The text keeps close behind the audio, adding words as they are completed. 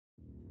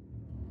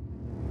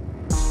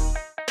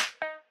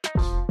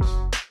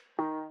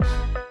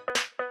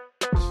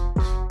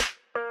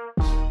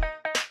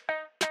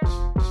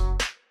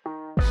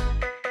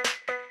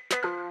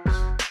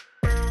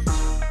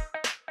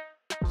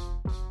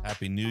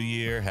Happy New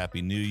Year.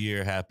 Happy New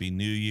Year. Happy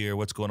New Year.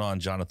 What's going on,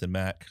 Jonathan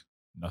Mack?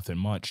 Nothing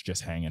much,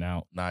 just hanging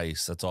out.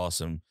 Nice. That's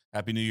awesome.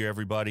 Happy New Year,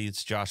 everybody.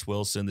 It's Josh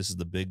Wilson. This is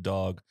the Big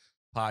Dog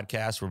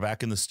Podcast. We're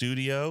back in the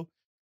studio.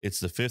 It's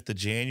the 5th of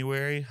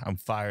January. I'm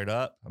fired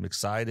up. I'm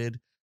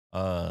excited. It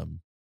was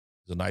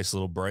a nice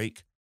little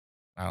break.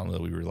 I don't know.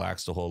 We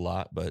relaxed a whole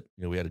lot, but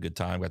we had a good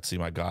time. Got to see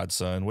my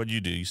godson. What did you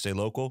do? You stay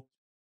local?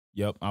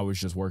 Yep, I was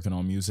just working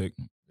on music.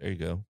 There you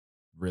go.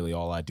 Really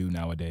all I do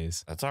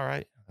nowadays. That's all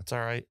right. That's all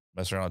right.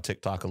 Mess around on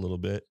TikTok a little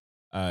bit.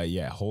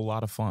 Yeah, whole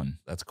lot of fun.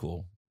 That's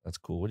cool. That's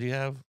cool. What do you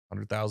have?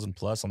 100,000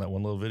 plus on that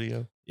one little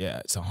video? Yeah,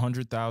 it's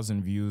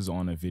 100,000 views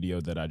on a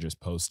video that I just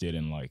posted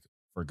and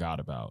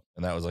forgot about.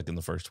 And that was in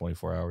the first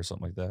 24 hours,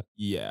 something like that?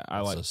 Yeah,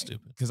 That's so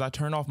stupid. Because I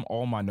turn off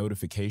all my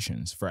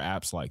notifications for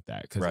apps like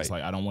that. Because Right. it's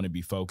I don't want to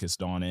be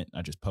focused on it.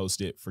 I just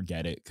post it,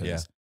 forget it.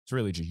 Because it's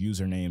really just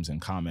usernames and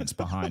comments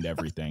behind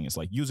everything. It's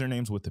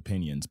usernames with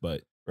opinions.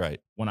 But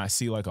Right. when I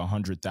see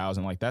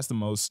 100,000, that's the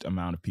most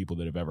amount of people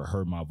that have ever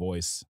heard my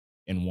voice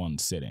in one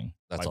sitting.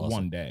 That's awesome.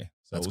 One day.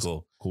 So That's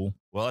cool. Cool.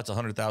 Well, that's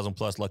 100,000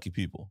 plus lucky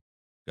people.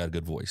 Got a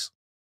good voice.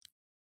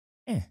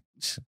 Eh.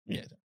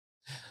 Yeah.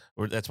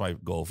 Or that's my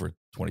goal for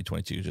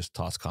 2022. Just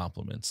toss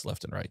compliments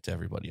left and right to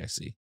everybody I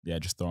see. Yeah,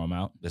 just throw them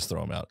out. Just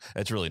throw them out.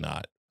 It's really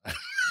not.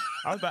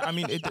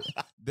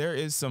 There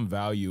is some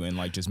value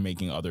in just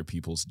making other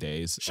people's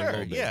days a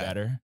little bit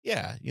better.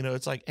 Yeah.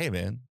 It's hey,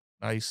 man,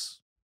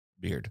 nice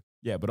beard.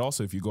 Yeah, but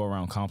also if you go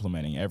around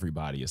complimenting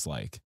everybody, it's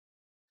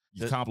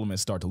your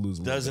compliments start to lose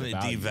a little Doesn't bit it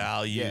of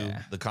value.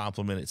 devalue the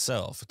compliment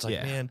itself? It's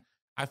man,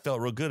 I felt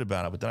real good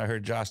about it. But then I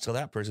heard Josh tell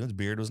that person his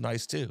beard was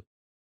nice too.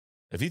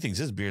 If he thinks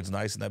his beard's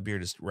nice and that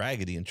beard is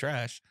raggedy and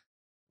trash,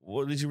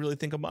 what did you really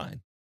think of mine?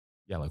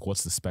 Yeah,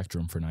 what's the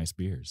spectrum for nice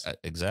beards?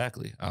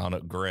 Exactly. I don't know.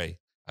 Gray.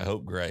 I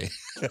hope gray.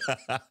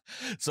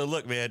 So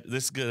look, man,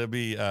 this is going to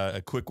be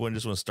a quick one.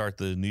 Just want to start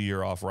the new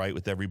year off right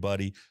with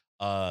everybody.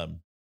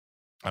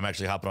 I'm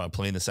actually hopping on a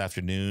plane this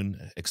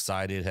afternoon.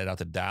 Excited. Head out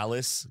to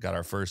Dallas. Got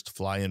our first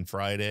fly-in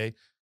Friday.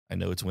 I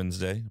know it's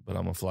Wednesday, but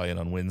I'm going to fly in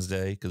on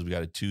Wednesday because we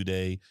got a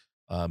 2-day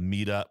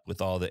meet up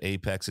with all the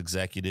Apex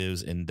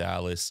executives in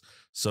Dallas.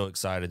 So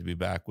excited to be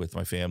back with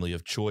my family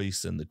of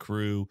choice and the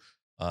crew.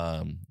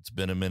 It's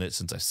been a minute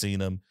since I've seen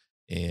them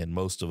and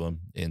most of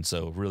them. And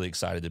so really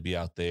excited to be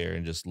out there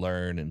and just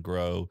learn and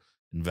grow,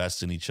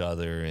 invest in each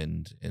other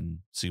and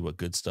see what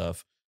good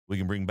stuff we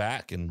can bring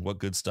back and what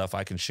good stuff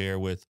I can share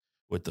with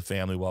the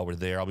family while we're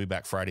there. I'll be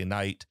back Friday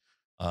night,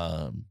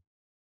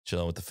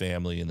 chilling with the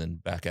family and then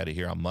back out of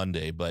here on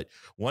Monday. But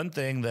one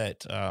thing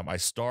that I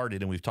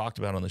started and we've talked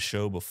about on the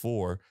show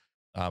before,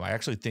 I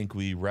actually think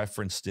we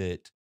referenced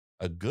it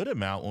a good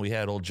amount when we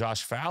had old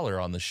Josh Fowler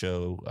on the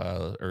show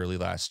early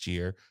last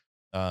year,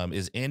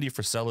 is Andy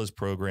Frisella's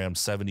program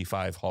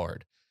 75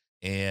 Hard.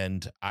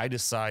 And I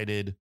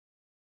decided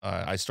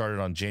I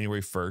started on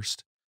January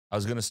 1st. I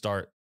was going to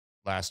start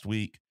last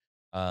week,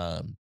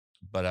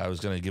 but I was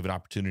going to give an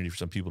opportunity for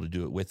some people to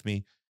do it with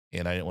me.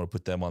 And I didn't want to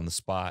put them on the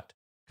spot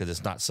because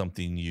it's not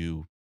something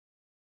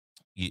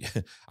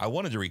I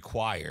wanted to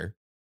require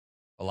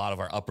a lot of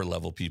our upper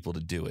level people to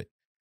do it.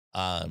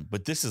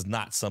 But this is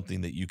not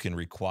something that you can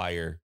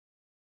require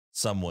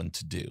someone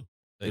to do.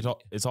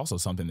 It's also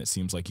something that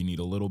seems like you need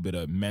a little bit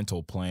of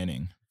mental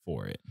planning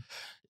for it.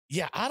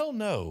 Yeah, I don't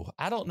know.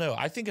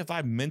 I think if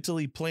I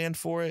mentally planned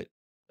for it,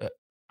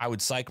 I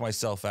would psych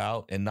myself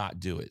out and not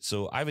do it.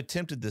 So I've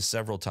attempted this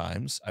several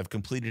times. I've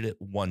completed it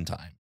one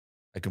time.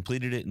 I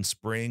completed it in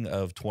spring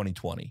of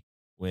 2020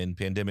 when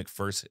pandemic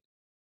first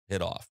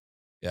hit off.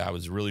 Yeah, I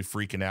was really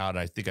freaking out. And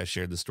I think I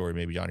shared the story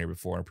maybe on here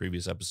before in a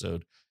previous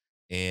episode.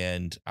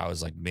 And I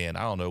was like, man,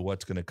 I don't know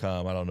what's going to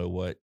come. I don't know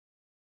what,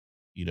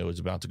 is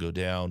about to go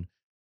down.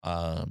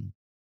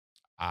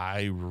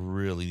 I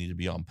really need to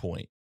be on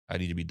point. I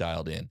need to be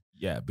dialed in.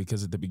 Yeah,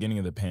 because at the beginning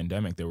of the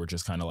pandemic, they were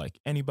just kind of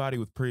anybody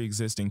with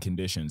pre-existing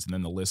conditions. And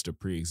then the list of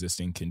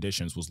pre-existing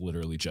conditions was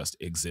literally just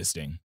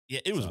existing. Yeah,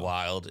 it was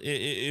wild.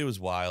 It was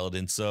wild.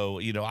 And so,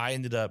 I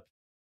ended up,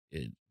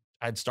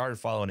 I'd started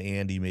following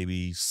Andy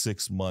maybe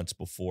 6 months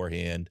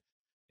beforehand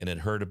and had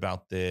heard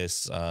about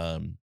this.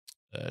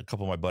 A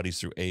couple of my buddies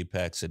through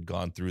Apex had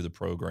gone through the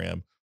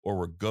program or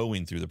were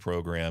going through the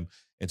program.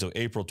 And so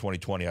April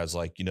 2020, I was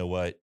like, you know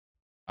what?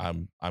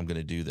 I'm going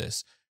to do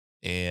this.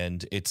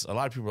 And it's a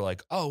lot of people are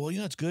like, oh, well,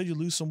 it's good. You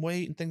lose some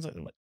weight and things like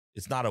that.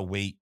 It's not a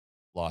weight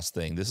loss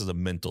thing. This is a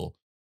mental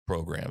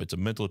program. It's a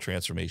mental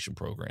transformation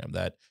program.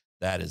 That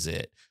is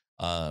it.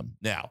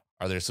 Now,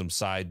 are there some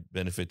side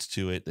benefits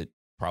to it that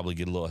probably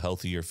get a little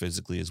healthier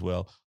physically as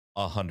well?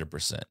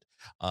 100%.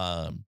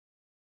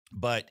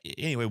 But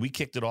anyway, we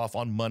kicked it off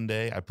on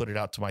Monday. I put it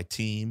out to my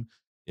team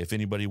if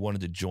anybody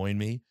wanted to join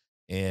me.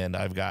 And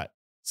I've got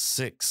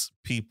 6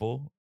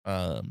 people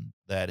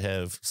that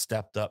have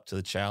stepped up to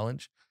the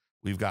challenge.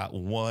 We've got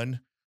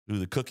one who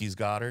the cookies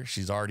got her.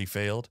 She's already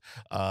failed,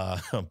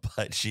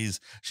 but she's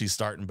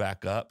starting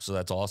back up. So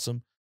that's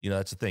awesome.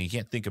 That's the thing. You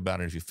can't think about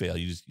it if you fail.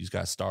 You just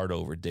got to start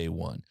over day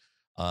one.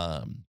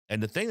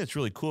 And the thing that's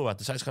really cool about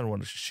this, I just kind of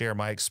want to share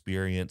my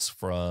experience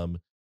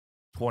from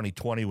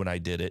 2020 when I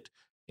did it.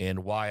 and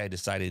why I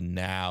decided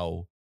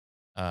now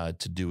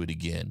to do it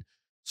again.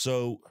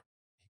 So,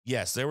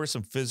 yes, there were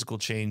some physical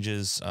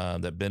changes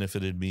that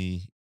benefited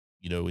me,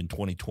 in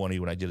 2020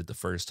 when I did it the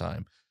first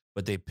time,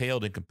 but they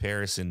paled in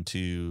comparison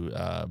to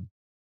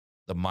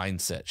the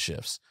mindset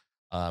shifts.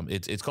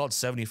 It's called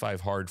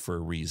 75 hard for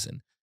a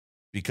reason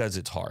because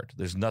it's hard.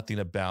 There's nothing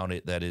about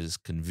it that is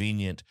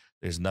convenient.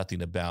 There's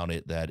nothing about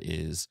it that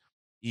is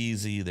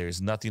easy.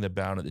 There's nothing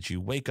about it that you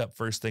wake up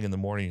first thing in the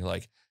morning, you're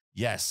like,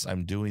 yes,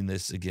 I'm doing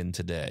this again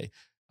today.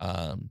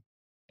 Um,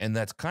 and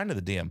that's kind of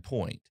the damn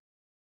point,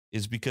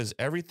 is because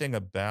everything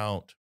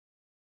about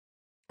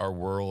our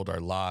world, our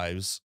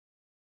lives,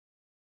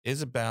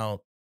 is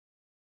about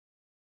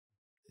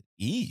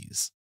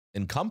ease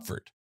and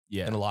comfort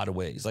Yeah. in a lot of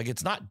ways. Like,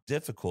 it's not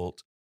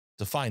difficult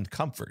to find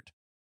comfort.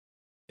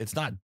 It's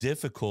not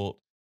difficult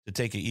to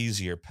take an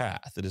easier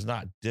path. It is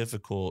not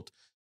difficult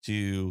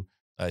to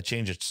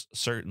change a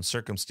certain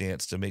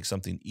circumstance to make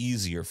something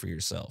easier for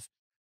yourself.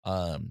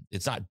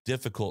 It's not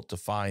difficult to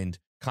find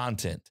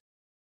content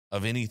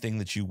of anything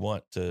that you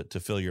want to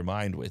fill your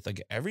mind with.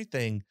 Like,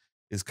 everything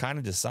is kind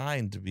of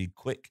designed to be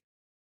quick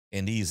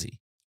and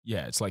easy,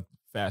 Yeah. It's like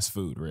fast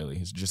food, really.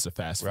 It's just a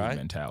fast food right?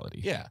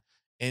 mentality. Yeah.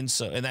 And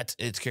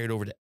it's carried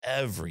over to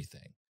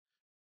everything.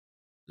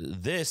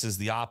 This is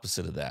the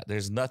opposite of that.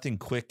 There's nothing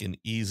quick and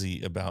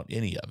easy about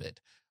any of it.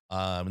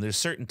 And there's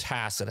certain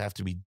tasks that have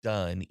to be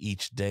done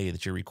each day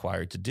that you're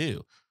required to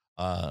do.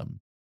 Um,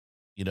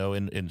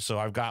 and so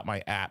I've got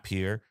my app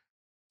here,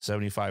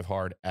 75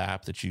 hard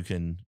app that you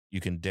can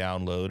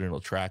download, and it'll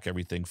track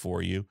everything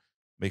for you.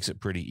 Makes it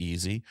pretty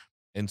easy.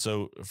 And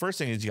so first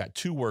thing is, you got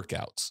 2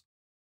 workouts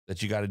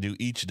that you got to do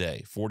each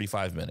day,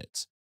 45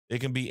 minutes. It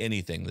can be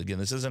anything. Again,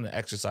 this isn't an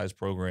exercise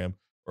program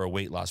or a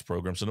weight loss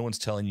program. So no one's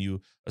telling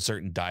you a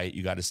certain diet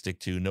you got to stick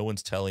to. No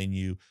one's telling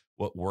you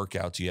what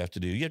workouts you have to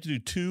do. You have to do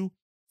 2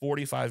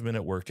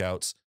 45-minute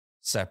workouts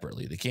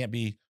separately. They can't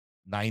be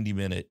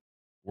 90-minute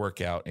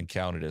workout and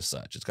counted as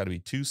such. It's got to be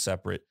 2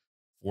 separate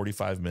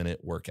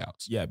 45-minute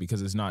workouts. Yeah,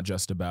 because it's not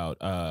just about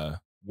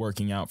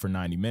working out for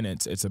 90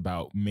 minutes. It's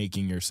about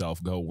making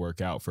yourself go work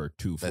out for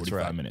 2 That's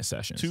 45-minute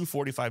sessions. 2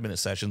 45-minute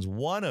sessions,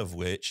 one of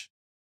which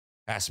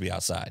has to be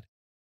outside.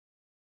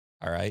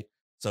 All right.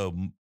 So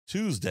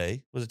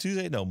Tuesday, was it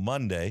Tuesday? No,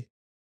 Monday,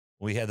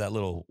 we had that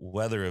little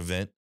weather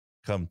event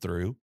come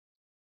through.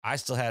 I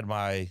still had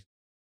my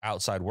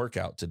outside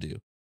workout to do.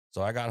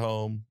 So I got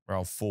home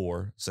around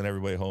 4, sent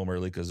everybody home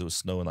early because it was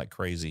snowing like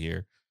crazy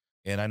here.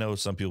 And I know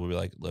some people will be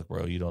like, look,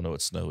 bro, you don't know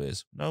what snow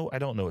is. No, I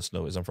don't know what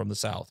snow is. I'm from the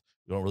South.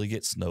 We don't really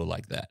get snow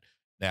like that.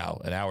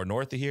 Now, an hour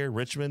north of here,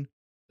 Richmond,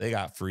 they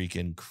got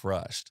freaking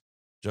crushed.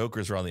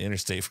 Jokers were on the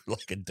interstate for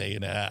like a day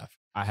and a half.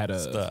 I had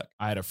Stuck.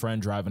 a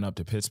friend driving up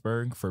to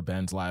Pittsburgh for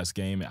Ben's last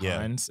game at Yeah.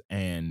 Heinz,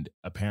 and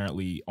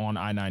apparently on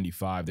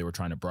I-95 they were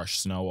trying to brush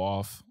snow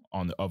off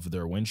of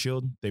their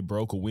windshield. They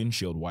broke a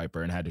windshield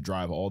wiper and had to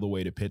drive all the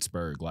way to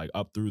Pittsburgh, like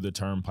up through the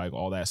turnpike,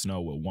 all that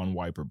snow with one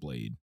wiper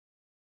blade.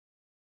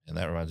 And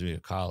that reminds me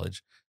of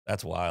college.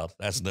 That's wild.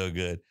 That's no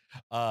good.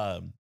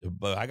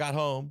 But I got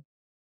home.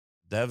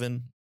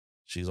 Devin,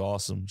 she's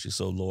awesome. She's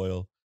so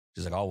loyal.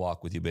 She's like, I'll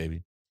walk with you,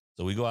 baby.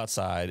 So we go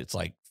outside. It's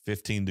like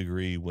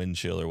 15-degree wind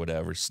chill or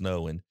whatever,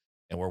 snowing,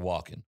 and we're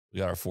walking. We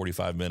got our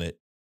 45-minute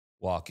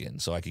walk in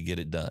so I could get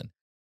it done.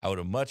 I would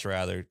have much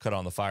rather cut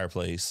on the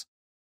fireplace,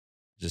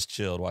 just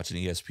chilled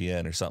watching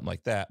ESPN or something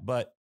like that,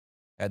 but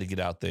had to get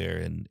out there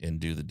and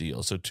do the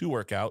deal. So 2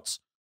 workouts,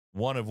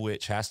 one of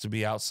which has to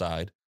be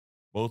outside.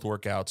 Both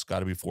workouts got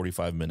to be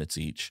 45 minutes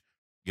each.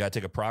 You got to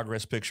take a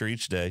progress picture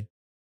each day,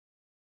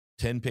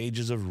 10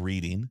 pages of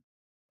reading.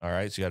 All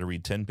right. So you got to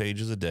read 10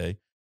 pages a day,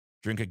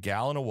 drink a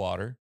gallon of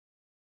water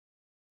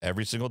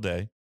every single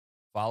day,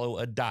 follow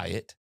a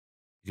diet.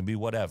 It can be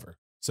whatever.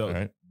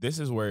 So this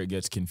is where it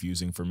gets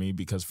confusing for me,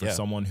 because for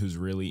someone who's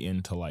really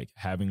into like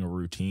having a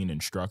routine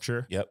and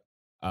structure,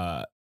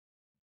 that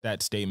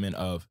statement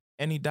of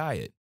any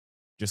diet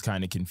just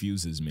kind of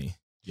confuses me,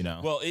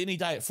 Well, any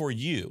diet for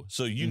you.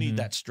 So you need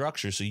that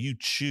structure. So you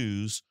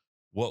choose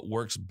what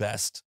works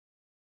best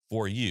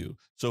for you.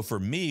 So for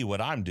me,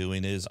 what I'm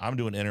doing is I'm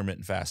doing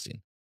intermittent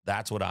fasting.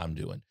 That's what I'm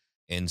doing.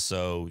 And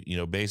so,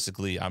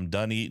 basically I'm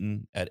done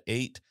eating at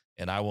 8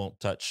 and I won't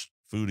touch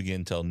food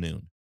again till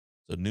noon.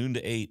 So noon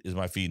to 8 is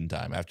my feeding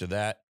time. After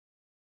that,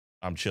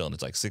 I'm chilling.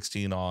 It's like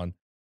 16 on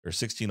or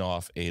 16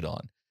 off, 8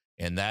 on.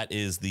 And that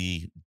is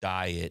the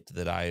diet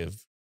that I have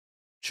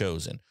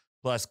chosen.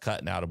 Plus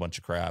cutting out a bunch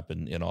of crap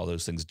and all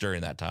those things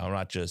during that time. I'm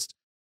not just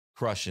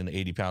crushing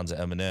 80 pounds of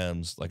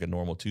M&Ms like a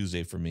normal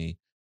Tuesday for me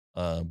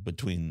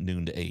between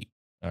noon to 8.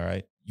 All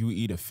right. You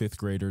eat a 5th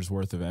grader's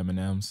worth of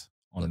M&Ms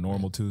on a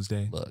normal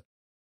Tuesday? Look,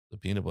 the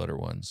peanut butter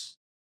ones.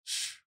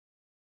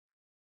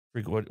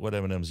 What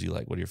M&Ms do you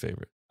like? What are your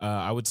favorite?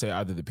 I would say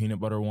either the peanut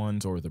butter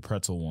ones or the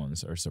pretzel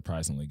ones are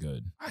surprisingly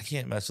good. I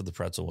can't mess with the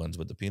pretzel ones,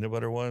 but the peanut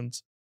butter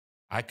ones,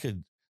 I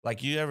could.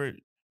 Like, when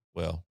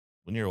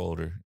you're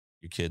older,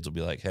 your kids will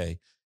be like, hey,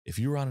 if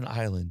you were on an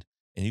island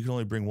and you can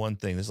only bring one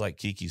thing, this is like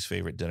Kiki's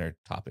favorite dinner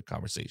topic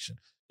conversation.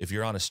 If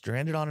you're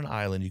stranded on an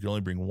island, you can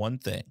only bring one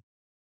thing.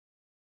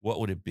 What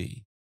would it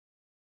be?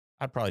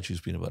 I'd probably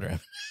choose peanut butter.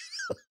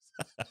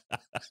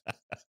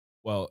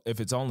 Well, if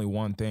it's only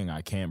one thing,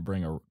 I can't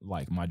bring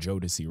like my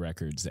Jodeci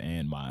records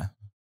and my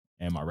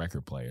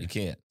record player. You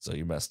can't, so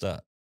you're messed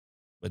up.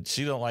 But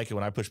she don't like it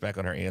when I push back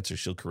on her answer.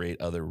 She'll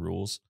create other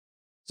rules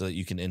so that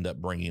you can end up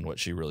bringing what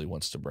she really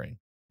wants to bring.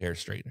 Hair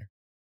straightener.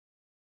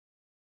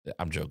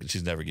 I'm joking.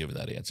 She's never given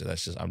that answer.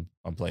 That's just I'm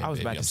playing. I was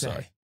baby. about to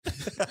say.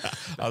 Sorry.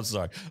 I'm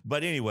sorry.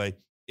 But anyway,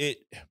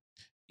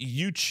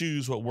 you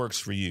choose what works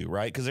for you,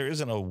 right? Because there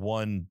isn't a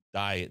one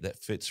diet that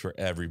fits for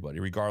everybody,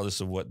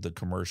 regardless of what the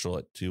commercial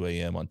at 2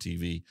 a.m. on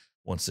TV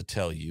wants to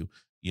tell you.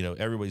 You know,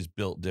 everybody's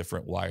built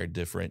different, wired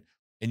different.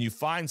 And you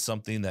find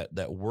something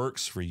that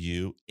works for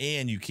you,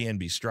 and you can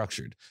be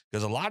structured,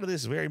 because a lot of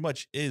this very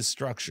much is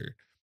structured.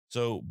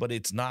 So, but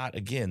it's not,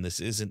 again,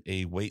 this isn't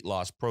a weight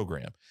loss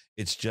program.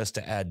 It's just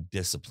to add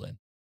discipline,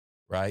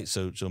 right?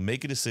 So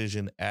make a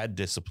decision, add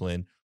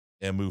discipline,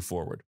 and move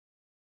forward.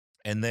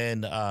 And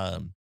then,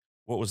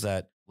 what was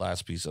that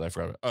last piece that I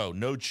forgot about? Oh,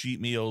 no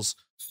cheat meals,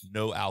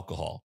 no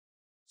alcohol.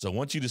 So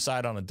once you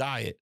decide on a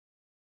diet,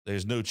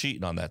 there's no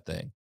cheating on that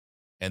thing,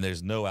 and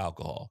there's no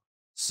alcohol.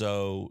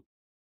 So,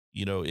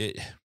 you know, the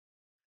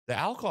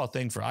alcohol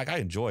thing I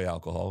enjoy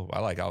alcohol. I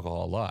like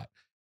alcohol a lot.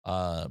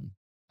 I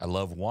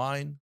love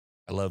wine.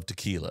 I love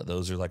tequila.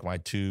 Those are like my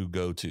two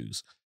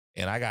go-tos.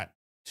 And I got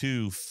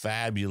 2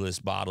 fabulous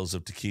bottles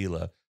of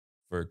tequila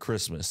for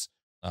Christmas.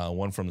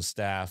 One from the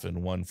staff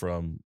and one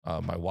from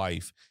my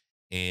wife.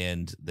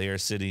 And they are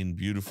sitting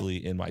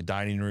beautifully in my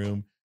dining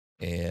room.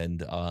 And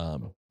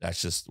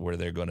that's just where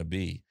they're going to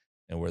be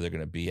and where they're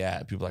going to be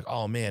at. People are like,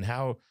 oh man,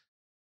 how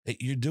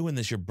you're doing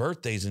this? Your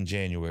birthday's in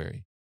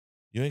January.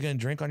 You ain't going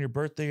to drink on your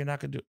birthday. You're not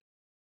going to do it.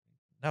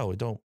 No,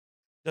 it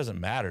doesn't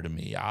matter to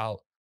me.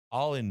 I'll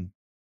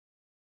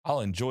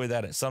enjoy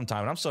that at some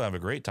time. And I'm still having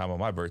a great time on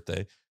my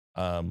birthday.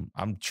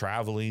 I'm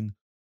traveling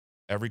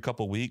every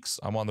couple of weeks.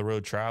 I'm on the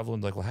road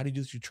traveling. Like, well, how do you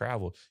do this? You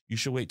travel. You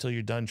should wait till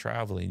you're done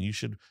traveling. You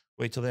should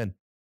wait till then.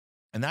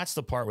 And that's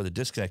the part where the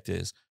disconnect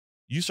is.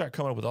 You start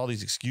coming up with all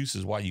these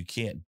excuses why you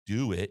can't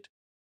do it.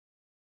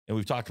 And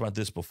we've talked about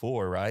this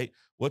before, right?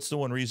 What's the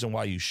one reason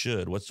why you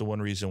should? What's the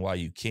one reason why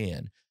you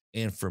can?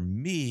 And for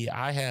me,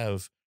 I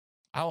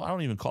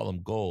don't even call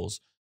them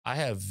goals. I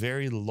have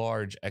very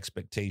large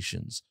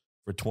expectations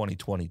for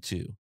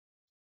 2022.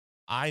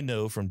 I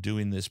know from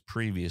doing this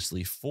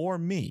previously, for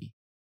me,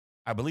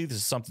 I believe this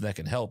is something that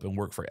can help and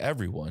work for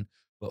everyone.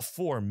 But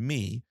for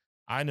me,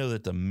 I know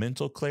that the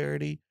mental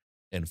clarity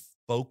and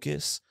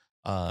focus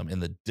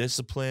and the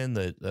discipline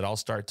that I'll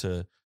start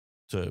to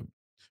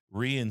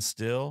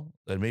reinstill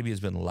that maybe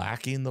has been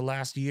lacking the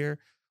last year,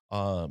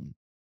 all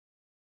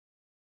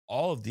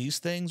of these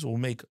things will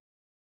make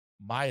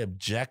my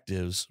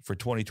objectives for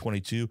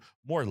 2022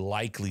 more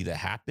likely to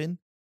happen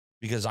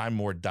because I'm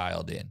more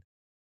dialed in.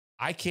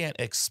 I can't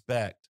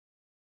expect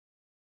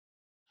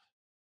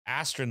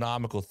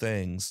astronomical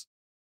things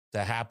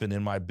to happen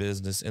in my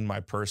business, in my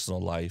personal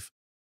life,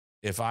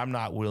 if I'm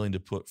not willing to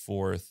put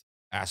forth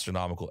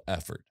astronomical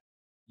effort.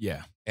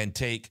 Yeah. And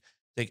take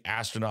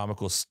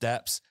astronomical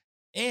steps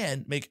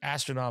and make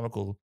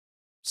astronomical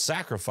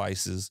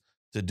sacrifices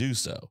to do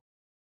so.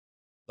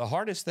 The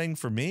hardest thing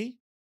for me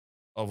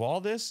of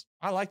all this,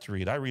 I like to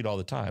read. I read all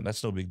the time.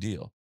 That's no big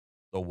deal.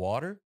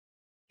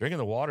 Drinking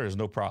the water is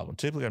no problem.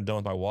 Typically, I'm done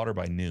with my water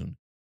by noon.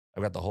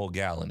 I've got the whole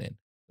gallon in.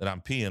 Then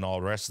I'm peeing all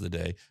the rest of the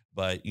day.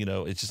 But, you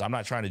know, it's just I'm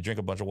not trying to drink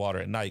a bunch of water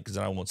at night because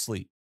then I won't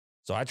sleep.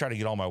 So I try to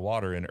get all my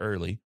water in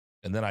early,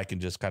 and then I can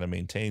just kind of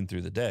maintain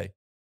through the day.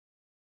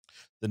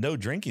 The no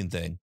drinking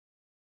thing,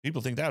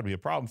 people think that would be a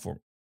problem for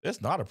me.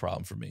 It's not a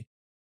problem for me.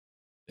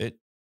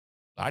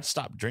 I'd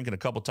stop drinking a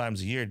couple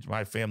times a year.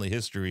 My family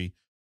history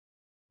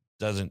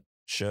doesn't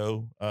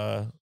show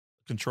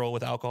control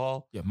with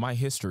alcohol. Yeah, my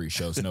history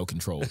shows no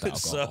control with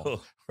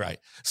alcohol.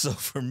 So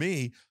for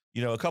me,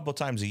 you know, a couple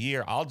times a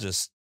year, I'll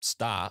just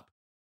stop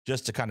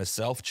just to kind of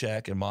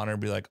self-check and monitor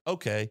and be like,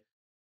 okay,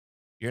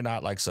 you're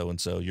not like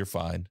so-and-so. You're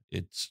fine.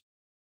 It's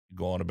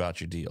go on about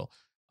your deal.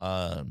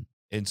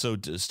 And so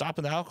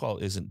stopping the alcohol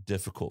isn't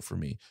difficult for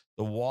me.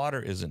 The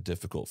water isn't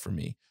difficult for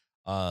me.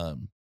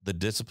 The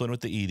discipline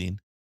with the eating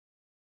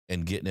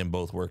and getting in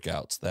both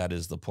workouts, that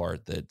is the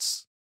part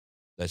that's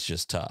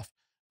just tough.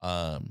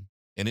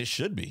 And it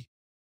should be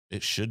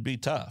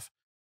tough,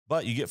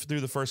 but you get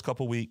through the first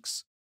couple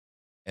weeks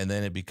and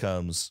then it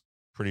becomes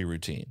pretty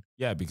routine.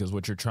 Yeah. Because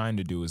what you're trying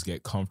to do is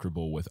get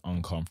comfortable with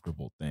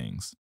uncomfortable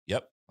things.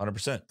 Yep.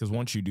 100%. Because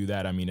once you do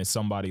that, I mean, as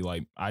somebody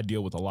like I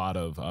deal with a lot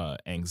of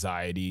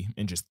anxiety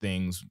and just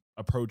things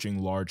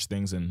approaching large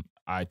things. And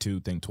I too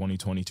think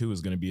 2022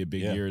 is going to be a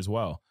big year as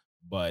well.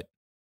 But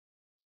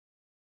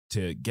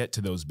to get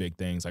to those big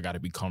things, I got to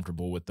be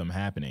comfortable with them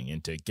happening.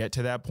 And to get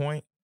to that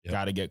point,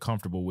 got to get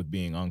comfortable with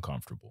being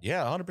uncomfortable.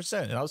 Yeah,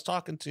 100%. And I was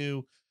talking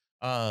to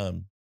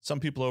some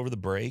people over the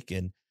break,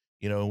 and,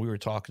 you know, we were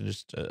talking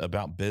just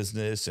about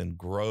business and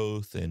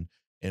growth and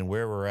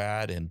where we're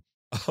at. And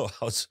I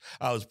was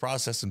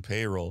processing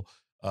payroll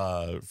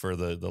for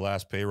the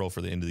last payroll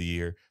for the end of the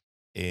year.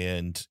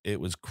 And it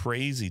was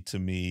crazy to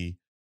me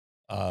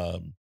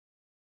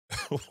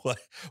what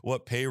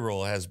what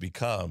payroll has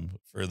become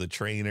for the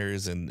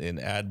trainers and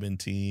admin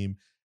team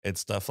and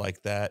stuff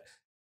like that.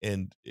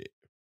 And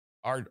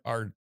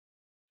our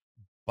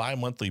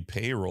bi-monthly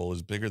payroll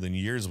is bigger than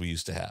years we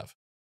used to have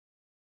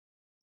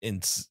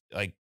in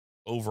like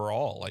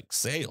overall like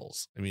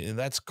sales. I mean, and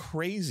that's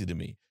crazy to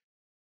me.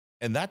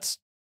 And that's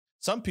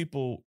some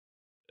people.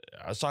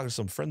 I was talking to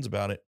some friends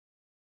about it.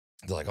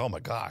 They're like, "Oh my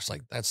gosh,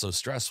 like that's so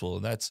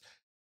stressful." And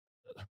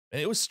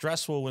it was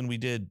stressful when we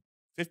did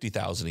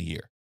 50,000 a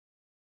year.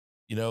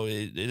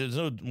 It is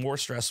no more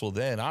stressful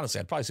then. Honestly,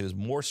 I'd probably say it was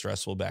more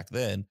stressful back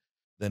then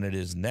than it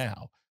is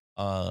now.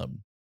 Um,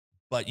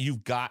 but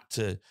you've got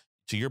to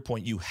your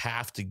point, you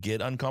have to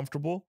get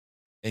uncomfortable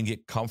and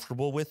get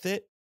comfortable with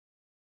it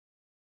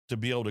to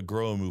be able to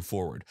grow and move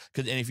forward.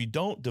 And if you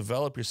don't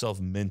develop yourself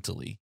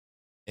mentally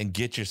and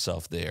get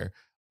yourself there,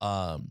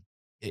 um,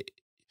 it,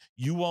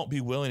 you won't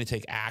be willing to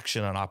take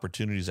action on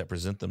opportunities that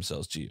present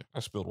themselves to you. I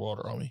spilled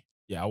water on me.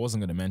 Yeah, I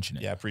wasn't going to mention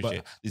it. Yeah, I appreciate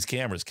it. These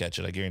cameras catch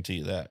it. I guarantee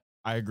you that.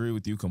 I agree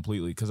with you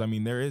completely because, I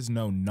mean, there is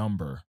no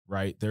number,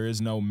 right? There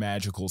is no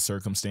magical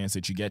circumstance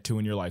that you get to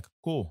and you're like,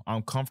 cool,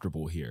 I'm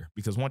comfortable here.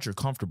 Because once you're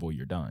comfortable,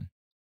 you're done.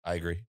 I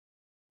agree.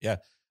 Yeah,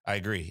 I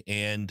agree.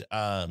 And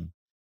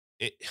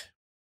it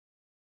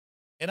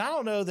and I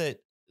don't know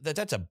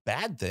that's a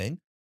bad thing.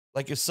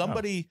 Like if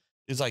somebody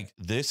is like,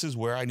 this is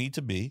where I need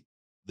to be.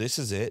 This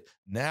is it.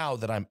 Now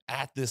that I'm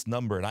at this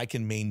number and I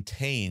can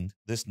maintain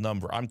this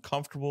number, I'm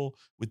comfortable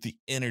with the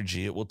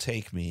energy it will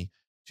take me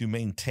to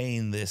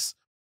maintain this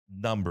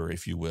number,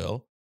 if you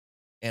will.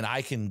 And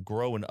I can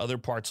grow in other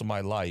parts of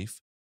my life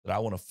that I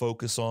want to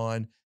focus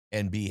on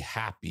and be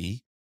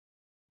happy.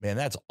 Man,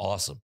 that's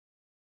awesome.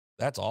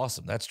 That's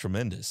awesome. That's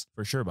tremendous.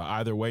 For sure. But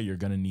either way, you're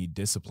going to need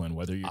discipline,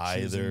 whether you're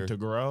choosing to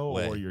grow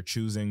or you're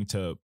choosing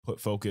to put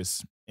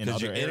focus in other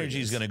areas. Because your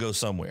energy is going to go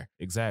somewhere.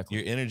 Exactly.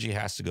 Your energy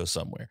has to go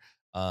somewhere.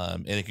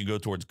 And it can go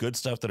towards good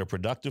stuff that are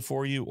productive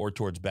for you or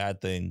towards bad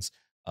things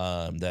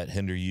that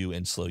hinder you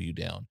and slow you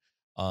down.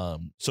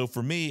 So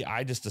for me,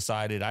 I just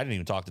decided, I didn't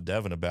even talk to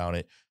Devin about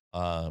it.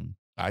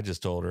 I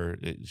just told her,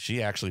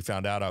 she actually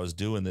found out I was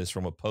doing this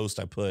from a post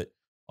I put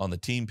on the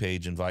team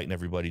page, inviting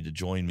everybody to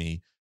join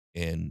me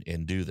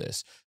and do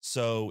this.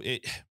 So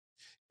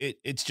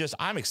it's just,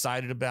 I'm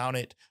excited about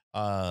it.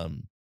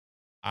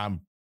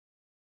 I'm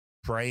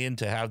praying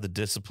to have the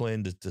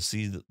discipline to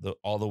see the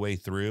all the way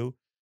through,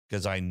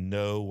 because I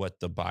know what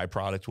the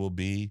byproduct will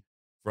be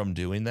from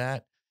doing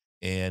that.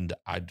 And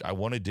I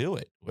want to do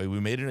it. We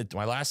made it.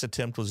 My last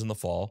attempt was in the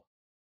fall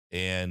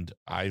and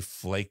I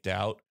flaked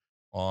out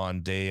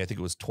on day, I think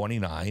it was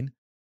 29.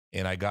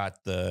 And I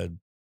got the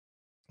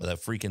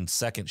freaking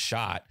second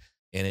shot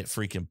and it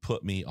freaking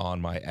put me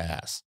on my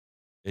ass.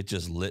 It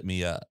just lit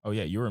me up. Oh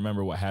yeah. You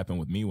remember what happened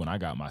with me when I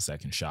got my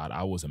second shot.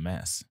 I was a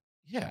mess.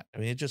 Yeah. I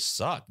mean, it just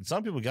sucked. And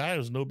some people got it. It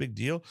was no big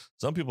deal.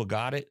 Some people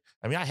got it.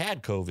 I mean, I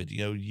had COVID,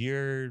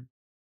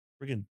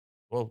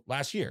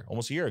 last year,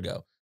 almost a year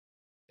ago.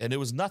 And it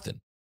was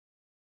nothing.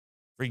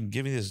 Freaking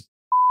give me this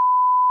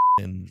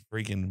and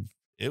freaking,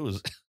 it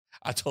was,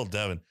 I told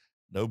Devin,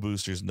 no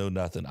boosters, no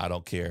nothing. I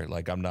don't care.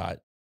 Like, I'm not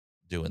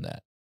doing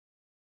that.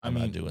 I'm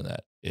not doing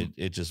that.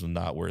 It just was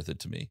not worth it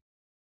to me.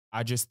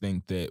 I just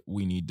think that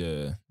we need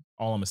to,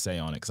 all I'm going to say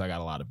on it, because I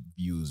got a lot of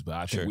views, but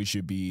I think we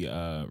should be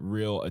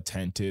real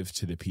attentive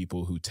to the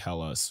people who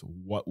tell us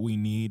what we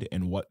need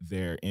and what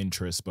their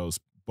interests both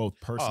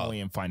personally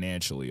and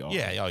financially are.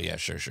 Yeah. Oh, yeah.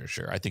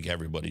 Sure. I think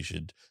everybody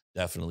should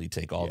definitely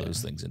take all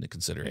those things into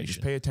consideration.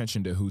 Just pay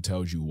attention to who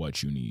tells you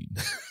what you need.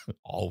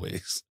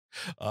 Always.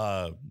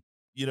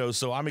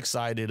 So I'm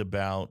excited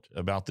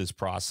about this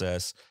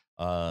process.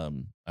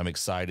 I'm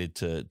excited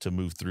to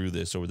move through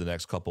this over the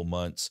next couple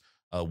months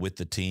with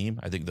the team.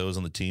 I think those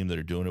on the team that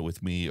are doing it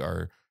with me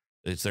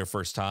it's their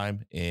first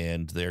time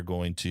and they're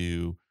going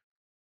to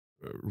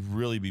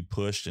really be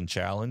pushed and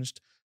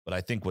challenged. But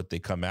I think what they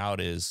come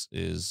out is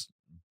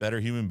better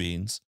human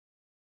beings,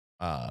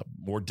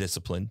 more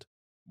disciplined,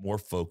 more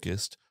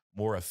focused,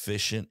 more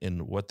efficient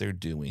in what they're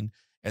doing.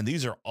 And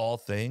these are all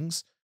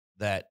things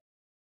that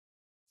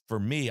for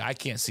me, I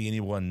can't see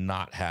anyone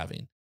not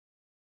having.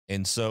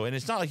 And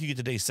it's not like you get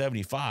to day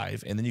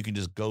 75 and then you can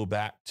just go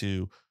back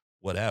to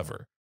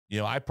whatever.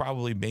 I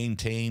probably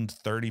maintained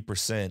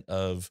 30%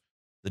 of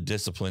the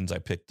disciplines I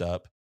picked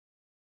up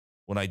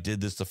when I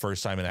did this the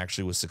first time and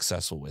actually was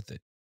successful with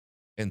it.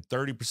 And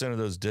 30% of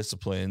those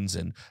disciplines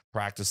and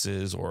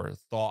practices or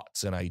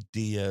thoughts and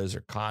ideas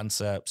or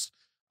concepts,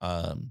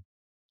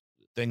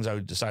 things I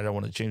decided I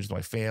wanted to change with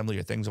my family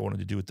or things I wanted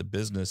to do with the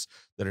business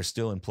that are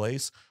still in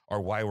place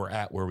are why we're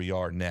at where we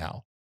are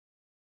now.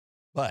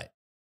 But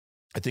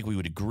I think we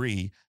would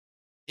agree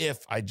if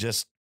I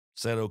just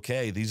said,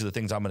 okay, these are the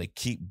things I'm going to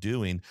keep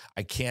doing.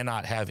 I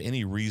cannot have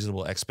any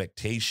reasonable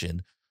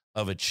expectation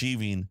of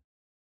achieving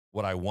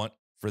what I want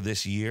for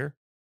this year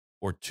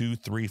or 2,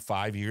 3,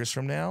 5 years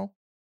from now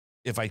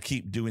if I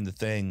keep doing the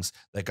things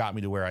that got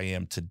me to where I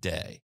am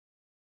today.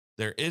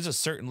 There is a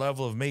certain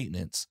level of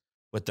maintenance,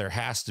 but there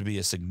has to be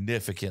a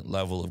significant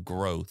level of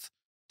growth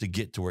to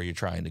get to where you're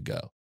trying to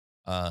go.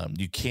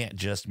 You can't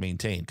just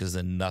maintain because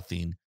then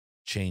nothing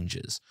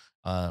changes.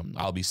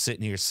 I'll be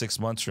sitting here 6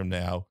 months from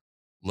now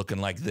looking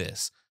like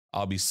this.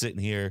 I'll be sitting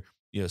here,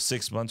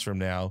 6 months from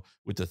now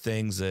with the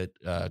things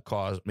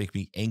that make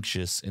me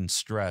anxious and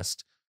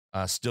stressed,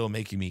 still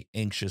making me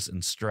anxious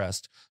and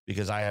stressed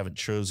because I haven't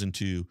chosen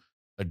to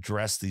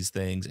address these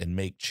things and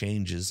make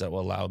changes that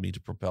will allow me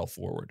to propel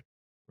forward.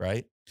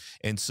 Right.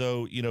 And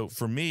so,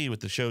 for me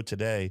with the show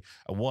today,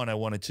 I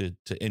wanted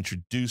to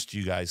introduce to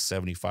you guys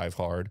 75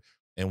 Hard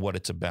and what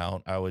it's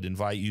about. I would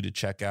invite you to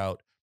check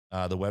out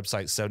the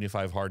website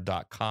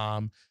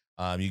 75hard.com.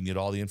 You can get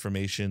all the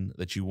information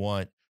that you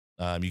want.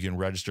 You can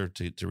register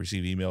to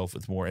receive email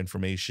with more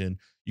information.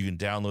 You can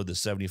download the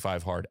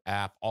 75 Hard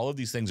app. All of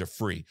these things are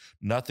free.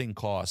 Nothing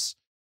costs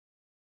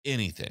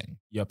anything.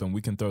 Yep, and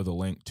we can throw the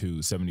link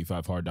to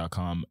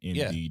 75hard.com in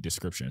the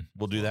description.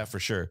 We'll do that for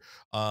sure.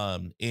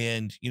 And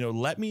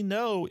let me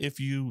know if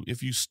you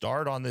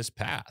start on this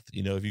path,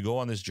 if you go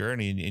on this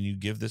journey and you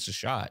give this a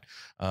shot.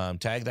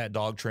 Tag that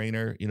dog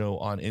trainer,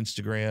 on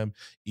Instagram,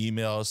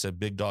 email us at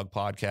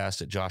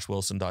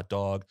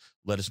bigdogpodcast@joshwilson.dog.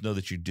 Let us know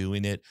that you're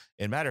doing it.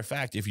 And matter of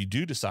fact, if you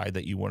do decide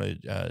that you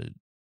want to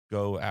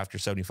go after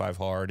 75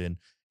 Hard and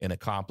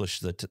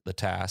accomplish the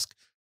task,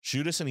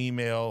 shoot us an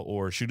email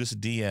or shoot us a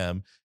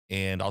DM,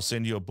 and I'll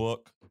send you a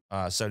book,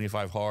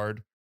 75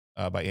 Hard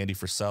by Andy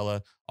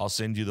Frisella. I'll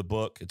send you the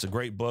book. It's a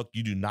great book.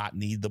 You do not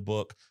need the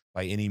book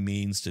by any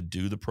means to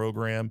do the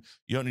program.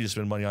 You don't need to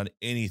spend money on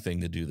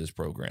anything to do this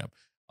program.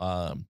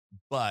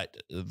 But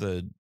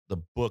the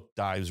book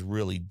dives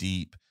really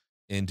deep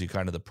into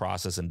kind of the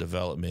process and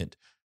development,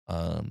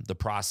 the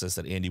process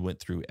that Andy went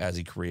through as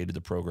he created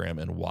the program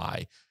and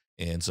why.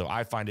 And so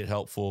I find it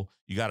helpful.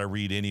 You got to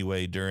read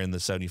anyway during the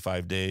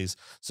 75 days.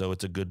 So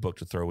it's a good book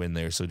to throw in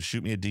there. So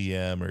shoot me a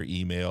DM or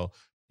email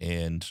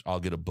and I'll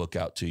get a book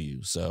out to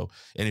you. So,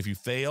 and if you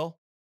fail,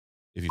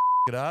 if you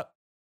it up,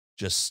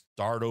 just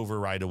start over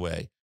right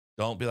away.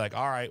 Don't be like,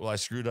 all right, well, I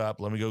screwed up.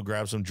 Let me go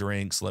grab some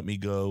drinks. Let me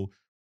go,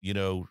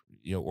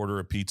 order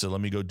a pizza. Let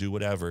me go do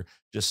whatever.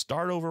 Just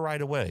start over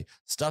right away.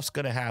 Stuff's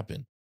going to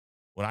happen.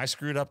 When I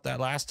screwed up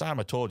that last time,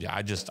 I told you,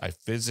 I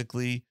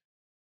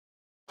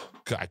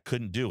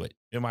couldn't do it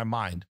in my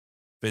mind.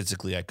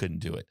 Physically, I couldn't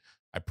do it.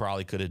 I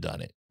probably could have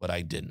done it, but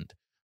I didn't.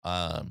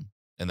 And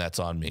that's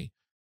on me.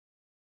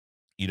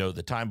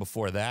 The time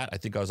before that, I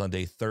think I was on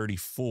day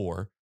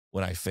 34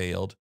 when I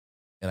failed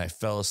and I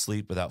fell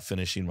asleep without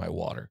finishing my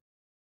water.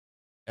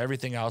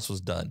 Everything else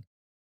was done.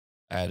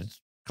 I had a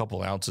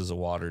couple ounces of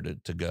water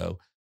to go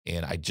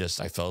and I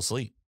fell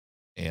asleep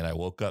and I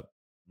woke up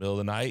middle of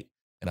the night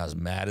and I was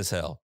mad as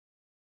hell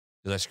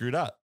because I screwed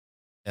up.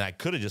 And I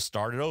could have just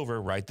started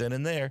over right then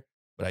and there,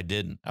 but I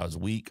didn't. I was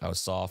weak. I was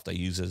soft. I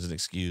used it as an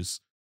excuse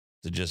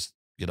to just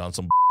get on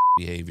some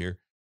behavior.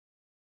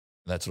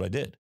 That's what I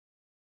did.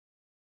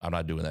 I'm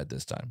not doing that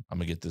this time. I'm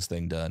going to get this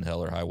thing done,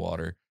 hell or high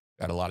water.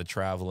 Got a lot of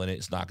travel in it.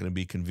 It's not going to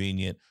be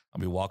convenient.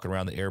 I'll be walking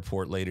around the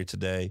airport later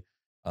today.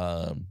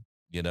 And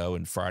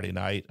Friday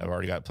night, I've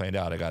already got it planned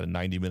out. I got a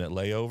 90-minute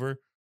layover.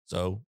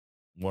 So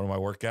one of my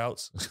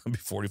workouts is going to be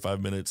 45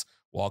 minutes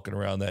walking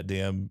around that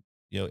damn,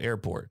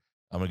 airport.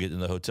 I'm going to get in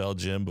the hotel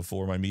gym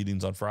before my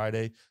meetings on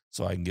Friday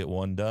so I can get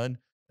one done.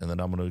 And then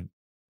I'm going to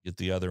get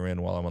the other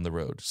in while I'm on the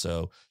road.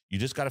 So you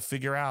just got to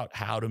figure out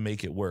how to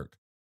make it work.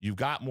 You've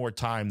got more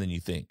time than you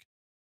think.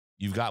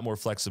 You've got more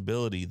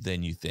flexibility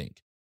than you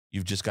think.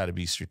 You've just got to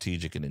be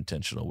strategic and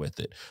intentional with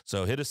it.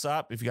 So hit us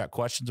up if you got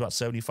questions about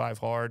 75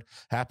 Hard.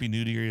 Happy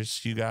New Year's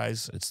to you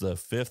guys. It's the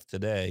 5th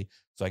today.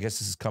 So I guess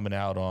this is coming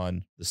out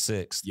on the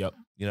 6th. Yep.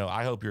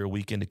 I hope you're a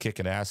weekend to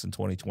kicking ass in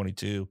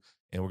 2022.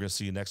 And we're going to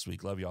see you next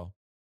week. Love y'all.